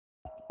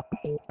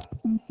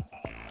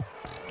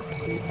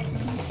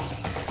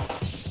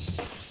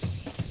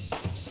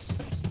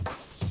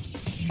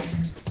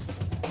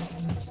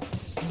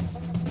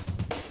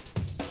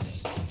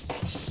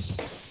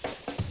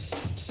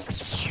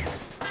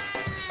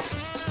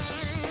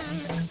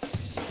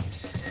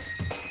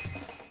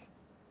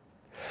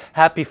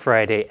Happy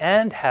Friday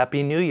and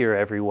Happy New Year,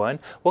 everyone.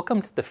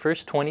 Welcome to the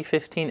first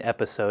 2015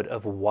 episode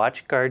of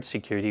WatchGuard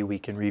Security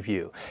Week in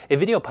Review, a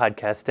video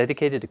podcast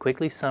dedicated to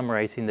quickly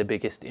summarizing the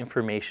biggest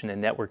information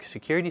and network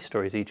security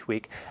stories each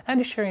week and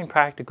to sharing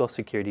practical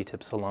security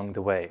tips along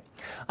the way.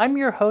 I'm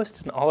your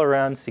host and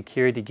all-around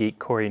security geek,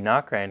 Corey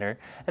Nachreiner,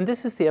 and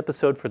this is the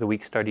episode for the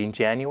week starting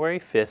January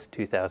 5th,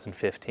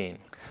 2015.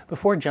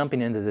 Before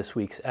jumping into this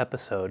week's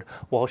episode,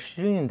 while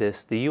shooting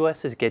this, the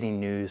U.S. is getting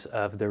news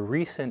of the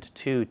recent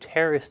two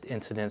terrorist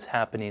incidents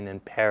happening in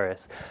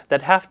Paris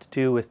that have to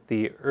do with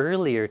the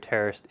earlier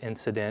terrorist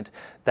incident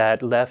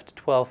that left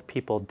 12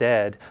 people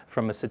dead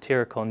from a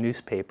satirical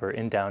newspaper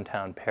in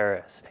downtown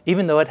Paris.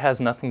 Even though it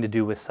has nothing to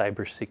do with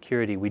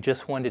cybersecurity, we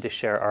just wanted to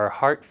share our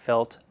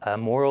heartfelt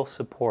moral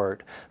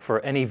support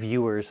for any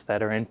viewers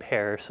that are in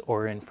Paris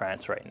or in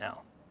France right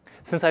now.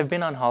 Since I've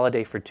been on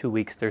holiday for 2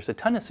 weeks, there's a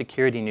ton of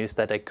security news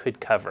that I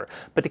could cover.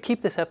 But to keep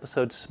this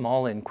episode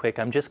small and quick,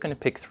 I'm just going to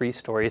pick 3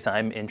 stories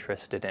I'm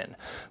interested in.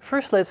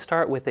 First, let's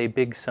start with a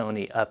big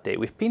Sony update.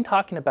 We've been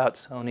talking about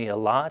Sony a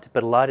lot,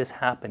 but a lot has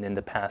happened in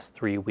the past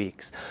 3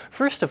 weeks.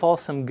 First of all,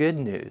 some good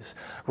news.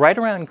 Right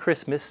around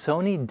Christmas,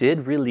 Sony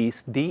did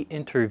release The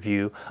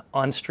Interview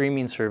on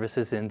streaming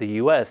services in the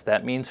US.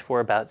 That means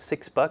for about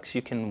 $6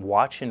 you can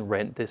watch and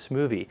rent this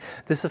movie.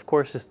 This, of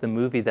course, is the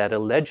movie that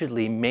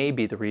allegedly may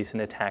be the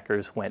reason attackers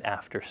went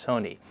after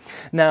Sony.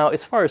 Now,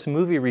 as far as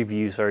movie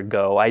reviews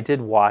go, I did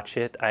watch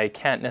it. I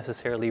can't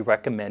necessarily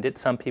recommend it.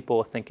 Some people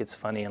will think it's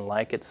funny and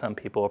like it. Some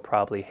people will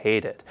probably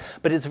hate it.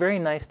 But it's very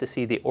nice to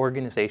see the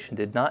organization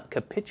did not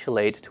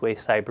capitulate to a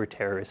cyber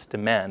terrorist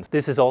demands.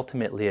 This is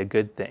ultimately a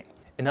good thing.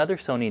 In other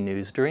Sony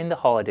news, during the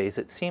holidays,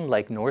 it seemed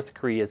like North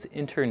Korea's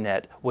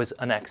internet was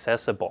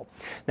inaccessible.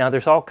 Now,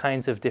 there's all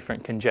kinds of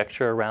different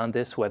conjecture around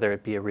this, whether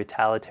it be a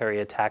retaliatory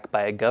attack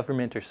by a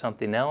government or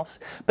something else,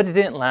 but it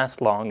didn't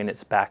last long and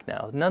it's back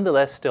now.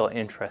 Nonetheless, still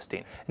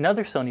interesting. In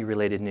other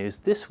Sony-related news,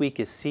 this week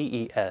is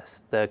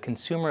CES, the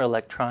Consumer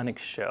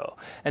Electronics Show.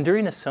 And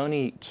during a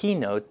Sony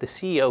keynote, the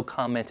CEO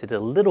commented a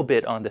little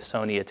bit on the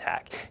Sony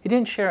attack. He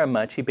didn't share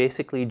much. He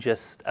basically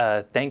just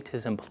thanked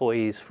his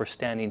employees for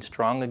standing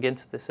strong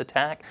against this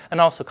attack,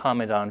 and also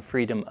comment on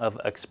freedom of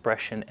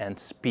expression and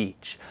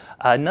speech.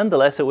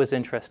 Nonetheless, it was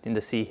interesting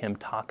to see him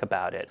talk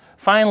about it.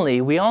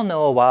 Finally, we all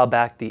know a while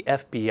back the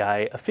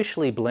FBI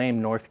officially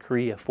blamed North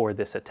Korea for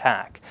this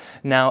attack.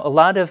 Now, a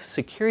lot of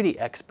security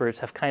experts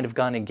have kind of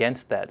gone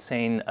against that,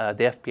 saying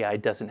the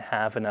FBI doesn't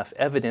have enough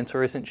evidence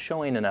or isn't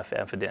showing enough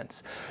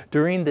evidence.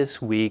 During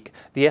this week,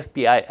 the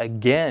FBI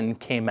again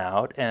came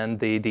out, and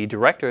the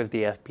director of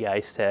the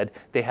FBI said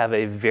they have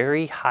a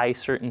very high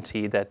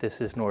certainty that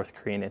this is North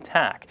Korean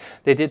attack.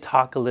 They did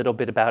talk a little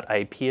bit about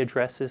IP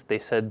addresses. They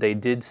said they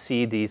did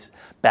see these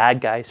bad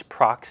guys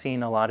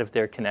proxying a lot of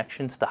their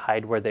connections to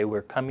hide where they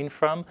were coming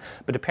from.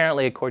 But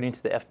apparently, according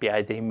to the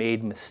FBI, they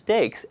made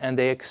mistakes and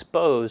they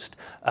exposed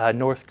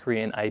North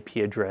Korean IP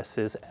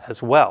addresses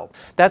as well.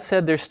 That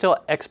said, there's still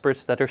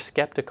experts that are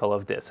skeptical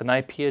of this. An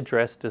IP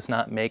address does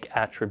not make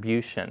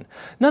attribution.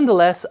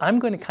 Nonetheless, I'm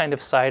going to kind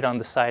of side on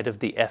the side of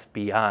the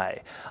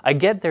FBI. I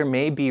get there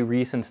may be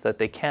reasons that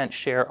they can't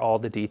share all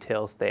the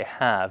details they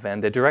have,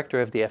 and the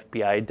director of the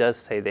FBI does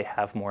say they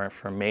have more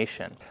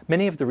information.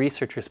 Many of the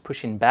researchers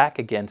pushing back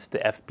against the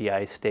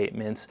FBI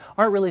statements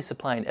aren't really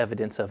supplying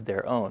evidence of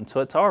their own, so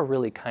it's all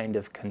really kind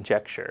of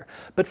conjecture.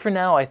 But for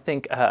now, I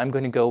think I'm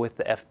going to go with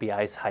the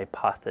FBI's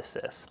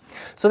hypothesis.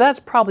 So that's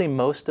probably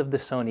most of the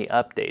Sony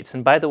updates.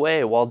 And by the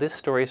way, while this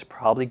story is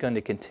probably going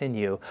to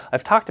continue,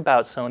 I've talked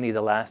about Sony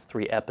the last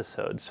 3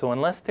 episodes, so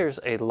unless there's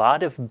a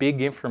lot of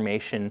big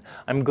information,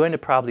 I'm going to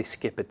probably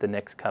skip it the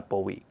next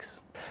couple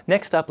weeks.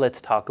 Next up,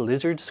 let's talk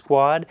Lizard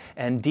Squad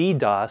and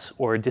DDoS,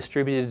 or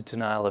Distributed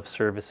Denial of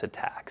Service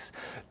attacks.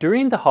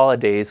 During the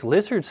holidays,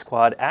 Lizard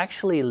Squad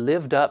actually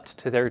lived up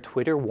to their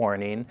Twitter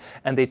warning,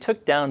 and they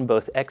took down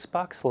both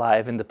Xbox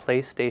Live and the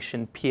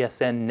PlayStation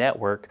PSN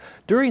network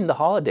during the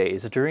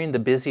holidays, during the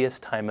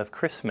busiest time of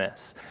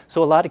Christmas.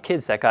 So a lot of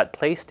kids that got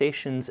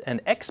PlayStations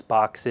and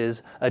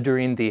Xboxes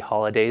during the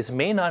holidays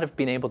may not have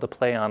been able to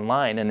play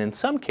online, and in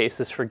some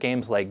cases for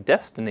games like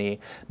Destiny,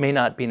 may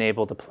not have been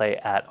able to play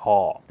at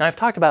all. Now, I've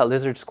talked about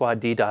Lizard Squad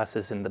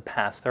DDoSes in the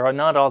past. They're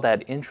not all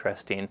that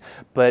interesting,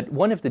 but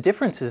one of the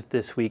differences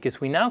this week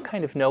is we now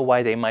kind of know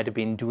why they might have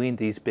been doing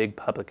these big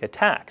public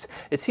attacks.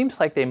 It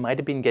seems like they might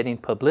have been getting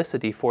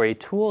publicity for a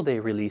tool they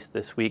released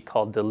this week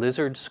called the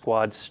Lizard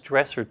Squad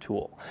Stressor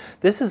Tool.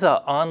 This is an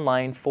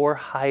online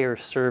for-hire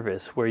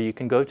service where you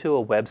can go to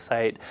a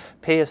website,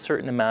 pay a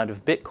certain amount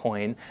of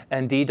Bitcoin,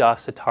 and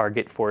DDoS a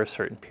target for a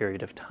certain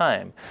period of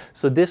time.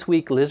 So this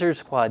week, Lizard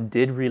Squad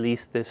did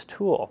release this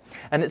tool,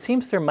 and it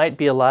seems there might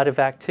be a lot of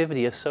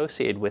activity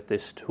associated with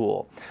this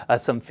tool.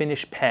 Some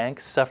Finnish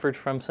banks suffered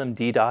from some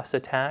DDoS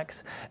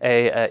attacks.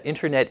 An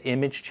internet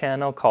image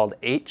channel called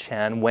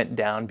 8chan went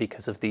down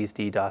because of these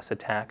DDoS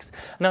attacks.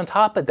 And on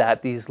top of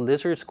that, these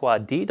Lizard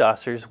Squad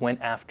DDoSers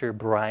went after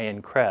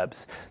Brian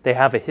Krebs. They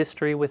have a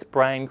history with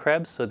Brian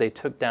Krebs, so they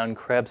took down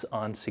Krebs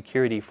on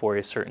security for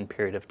a certain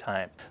period of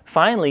time.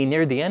 Finally,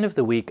 near the end of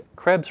the week,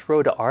 Krebs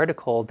wrote an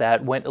article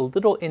that went a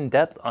little in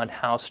depth on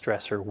how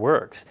Stressor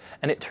works.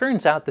 And it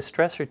turns out the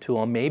Stressor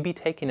tool may be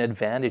taking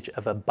advantage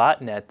of a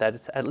botnet that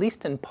is at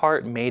least in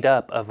part made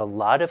up of a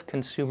lot of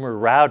consumer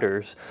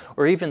routers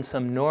or even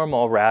some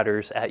normal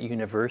routers at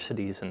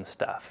universities and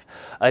stuff.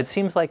 It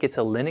seems like it's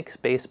a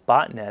Linux-based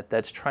botnet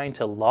that's trying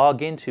to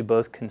log into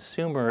both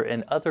consumer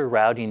and other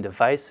routing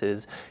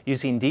devices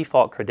using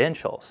default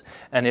credentials.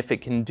 And if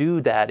it can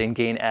do that and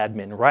gain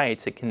admin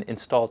rights, it can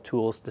install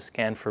tools to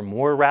scan for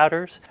more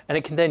routers, and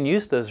it can then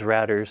use those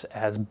routers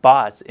as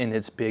bots in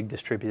its big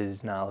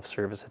distributed denial of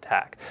service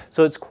attack.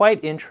 So it's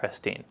quite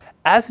interesting.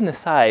 As an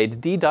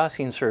aside,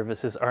 DDoSing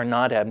services are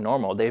not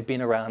abnormal. They've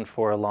been around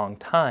for a long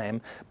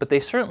time, but they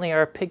certainly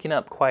are picking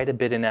up quite a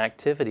bit in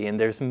activity, and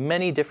there's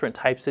many different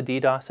types of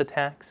DDoS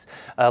attacks.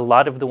 A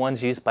lot of the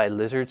ones used by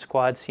Lizard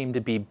Squad seem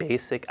to be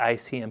basic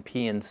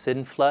ICMP and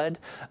SYN flood,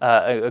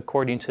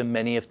 according to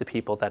many of the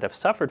people that have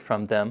suffered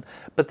from them,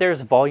 but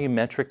there's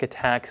volumetric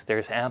attacks,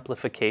 there's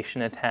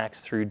amplification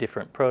attacks through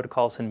different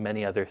protocols, and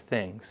many other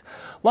things.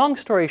 Long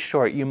story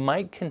short, you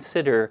might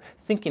consider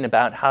thinking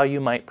about how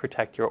you might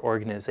protect your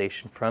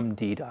organization from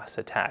DDoS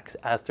attacks,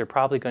 as they're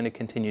probably going to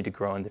continue to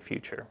grow in the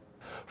future.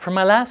 For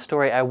my last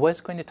story, I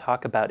was going to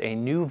talk about a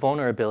new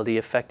vulnerability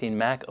affecting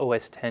Mac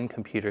OS X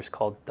computers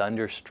called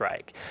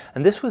Thunderstrike.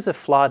 And this was a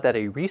flaw that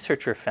a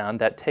researcher found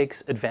that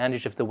takes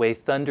advantage of the way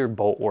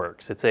Thunderbolt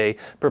works. It's a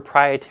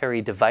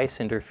proprietary device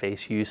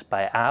interface used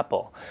by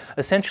Apple.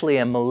 Essentially,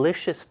 a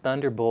malicious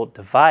Thunderbolt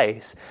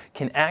device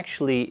can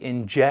actually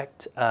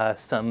inject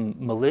some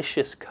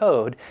malicious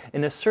code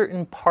in a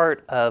certain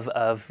part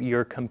of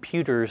your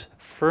computer's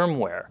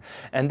firmware.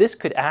 And this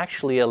could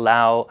actually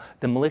allow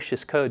the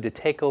malicious code to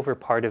take over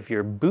part of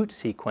your boot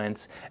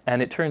sequence, and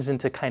it turns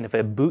into kind of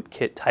a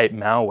bootkit type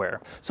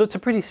malware. So it's a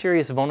pretty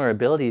serious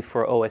vulnerability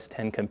for OS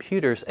X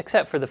computers,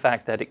 except for the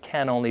fact that it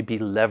can only be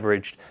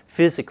leveraged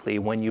physically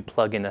when you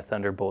plug in a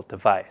Thunderbolt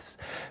device.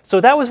 So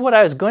that was what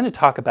I was going to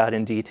talk about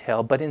in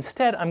detail, but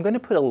instead I'm going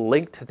to put a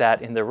link to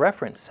that in the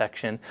reference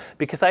section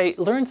because I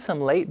learned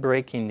some late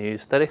breaking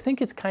news that I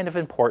think it's kind of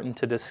important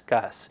to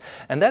discuss.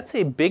 And that's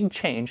a big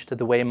change to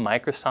the way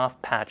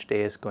Microsoft Patch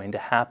Day is going to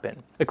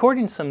happen.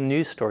 According to some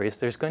news stories,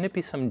 there's going to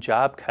be some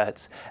job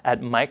cuts at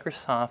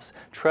Microsoft's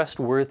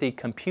Trustworthy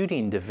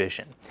Computing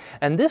division.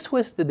 And this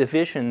was the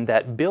division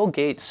that Bill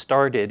Gates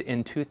started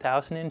in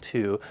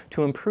 2002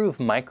 to improve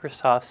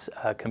Microsoft's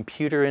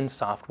computer and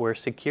software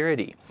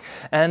security.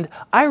 And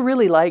I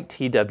really like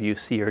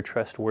TWC, or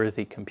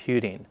Trustworthy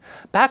Computing.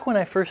 Back when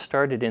I first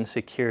started in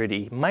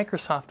security,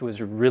 Microsoft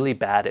was really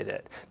bad at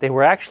it. They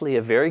were actually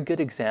a very good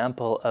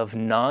example of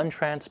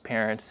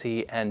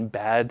non-transparency and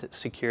bad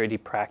security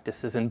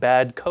practices and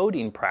bad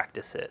coding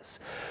practices.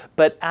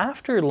 But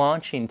after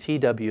launching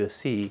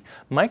TWC,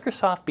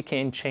 Microsoft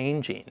began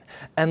changing.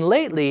 And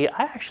lately,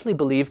 I actually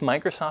believe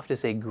Microsoft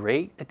is a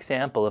great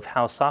example of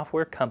how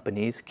software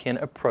companies can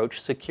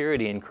approach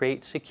security and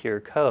create secure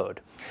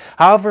code.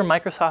 However,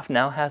 Microsoft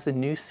now has a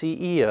new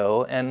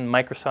CEO, and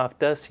Microsoft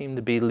does seem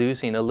to be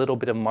losing a little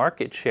bit of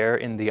market share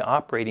in the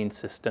operating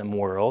system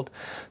world.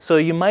 So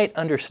you might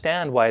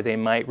understand why they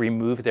might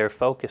remove their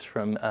focus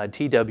from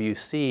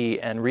TWC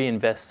and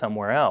reinvest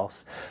somewhere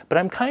else. But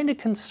I'm kind of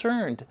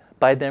concerned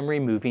by them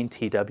removing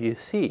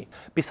TWC.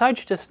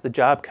 Besides just the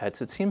job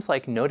cuts, it seems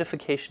like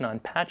notification on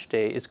Patch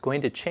Day is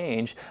going to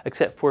change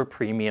except for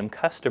premium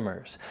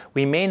customers.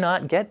 We may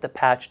not get the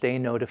Patch Day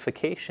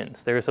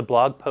notifications. There's a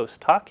blog post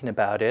talking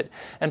about it,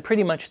 and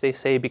pretty much they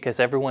say because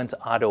everyone's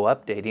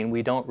auto-updating,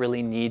 we don't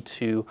really need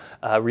to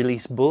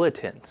release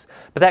bulletins.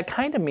 But that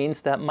kind of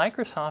means that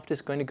Microsoft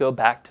is going to go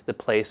back to the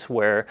place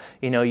where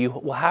you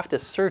will have to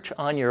search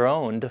on your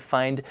own to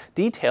find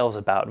details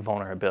about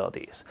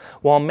vulnerabilities.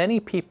 While many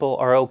people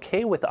are okay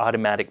with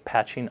automatic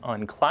patching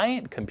on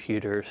client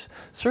computers,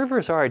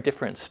 servers are a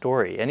different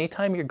story.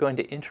 Anytime you're going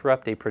to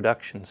interrupt a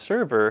production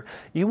server,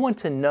 you want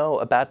to know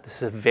about the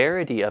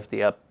severity of the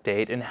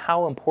update and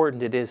how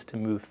important it is to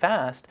move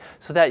fast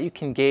so that you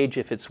can gauge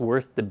if it's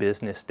worth the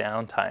business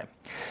downtime.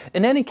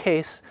 In any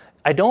case,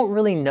 I don't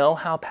really know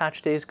how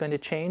Patch Day is going to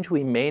change.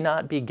 We may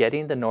not be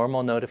getting the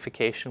normal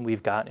notification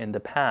we've got in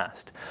the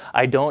past.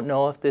 I don't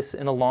know if this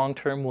in the long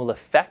term will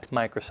affect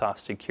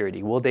Microsoft's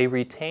security. Will they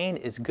retain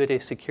as good a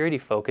security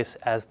focus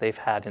as they've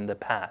had in the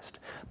past?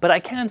 But I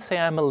can say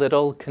I'm a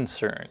little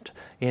concerned.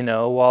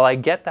 While I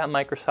get that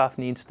Microsoft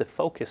needs to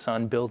focus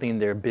on building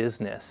their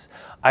business,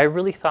 I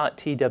really thought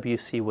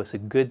TWC was a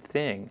good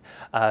thing.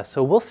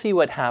 So we'll see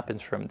what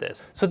happens from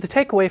this. So the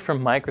takeaway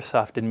from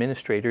Microsoft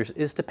administrators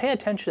is to pay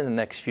attention to the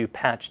next few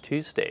Patch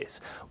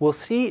Tuesdays. We'll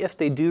see if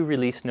they do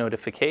release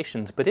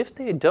notifications, but if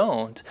they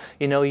don't,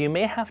 you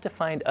may have to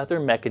find other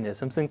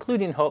mechanisms,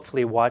 including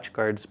hopefully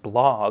WatchGuard's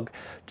blog,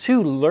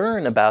 to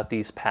learn about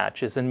these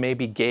patches and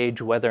maybe gauge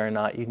whether or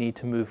not you need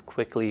to move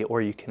quickly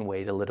or you can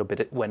wait a little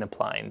bit when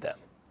applying them.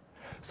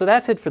 So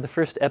that's it for the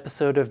first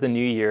episode of the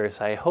New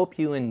Year's. I hope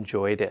you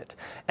enjoyed it.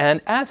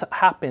 And as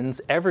happens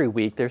every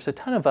week, there's a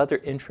ton of other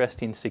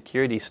interesting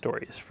security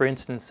stories. For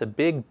instance, a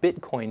big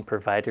Bitcoin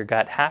provider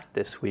got hacked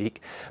this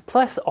week,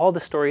 plus all the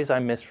stories I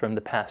missed from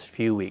the past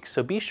few weeks.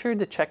 So be sure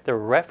to check the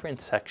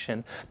reference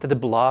section to the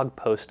blog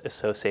post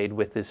associated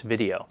with this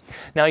video.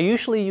 Now,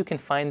 usually you can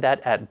find that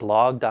at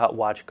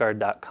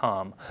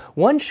blog.watchguard.com.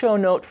 One show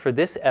note for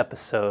this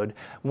episode: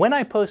 when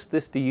I post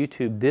this to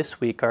YouTube this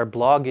week, our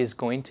blog is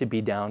going to be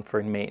down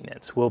for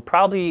maintenance. We'll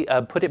probably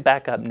put it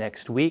back up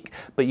next week,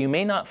 but you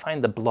may not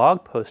find the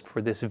blog post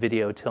for this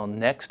video till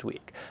next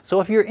week. So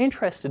if you're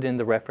interested in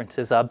the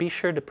references, I'll be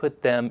sure to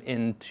put them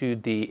into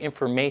the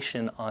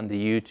information on the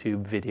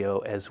YouTube video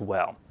as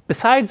well.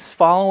 Besides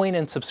following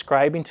and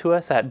subscribing to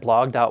us at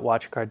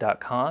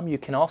blog.watchguard.com, you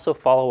can also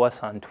follow us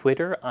on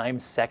Twitter. I'm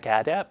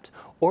SecAdept,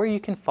 or you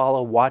can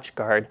follow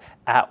WatchGuard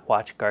at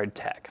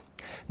WatchGuardTech.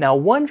 Now,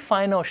 one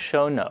final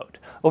show note.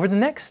 Over the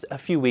next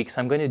few weeks,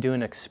 I'm going to do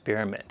an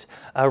experiment.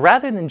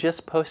 Rather than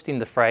just posting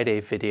the Friday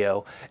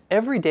video,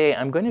 every day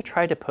I'm going to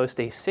try to post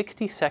a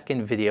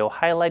 60-second video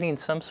highlighting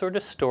some sort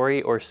of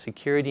story or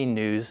security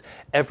news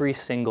every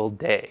single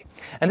day.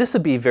 And this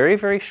will be very,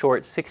 very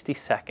short, 60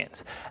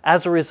 seconds.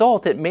 As a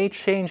result, it may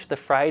change the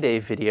Friday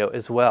video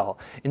as well.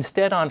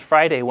 Instead, on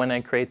Friday, when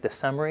I create the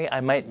summary,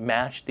 I might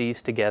mash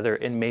these together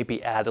and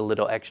maybe add a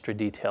little extra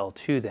detail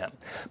to them.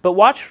 But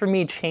watch for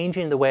me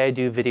changing the way I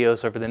do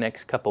videos over the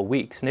next couple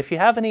weeks. And if you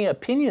have any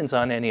opinions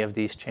on any of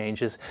these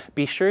changes,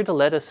 be sure to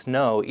let us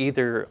know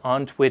either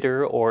on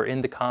Twitter or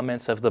in the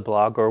comments of the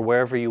blog or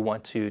wherever you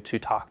want to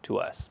talk to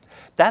us.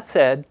 That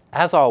said,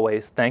 as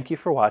always, thank you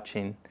for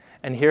watching,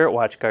 and here at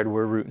WatchGuard,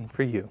 we're rooting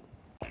for you.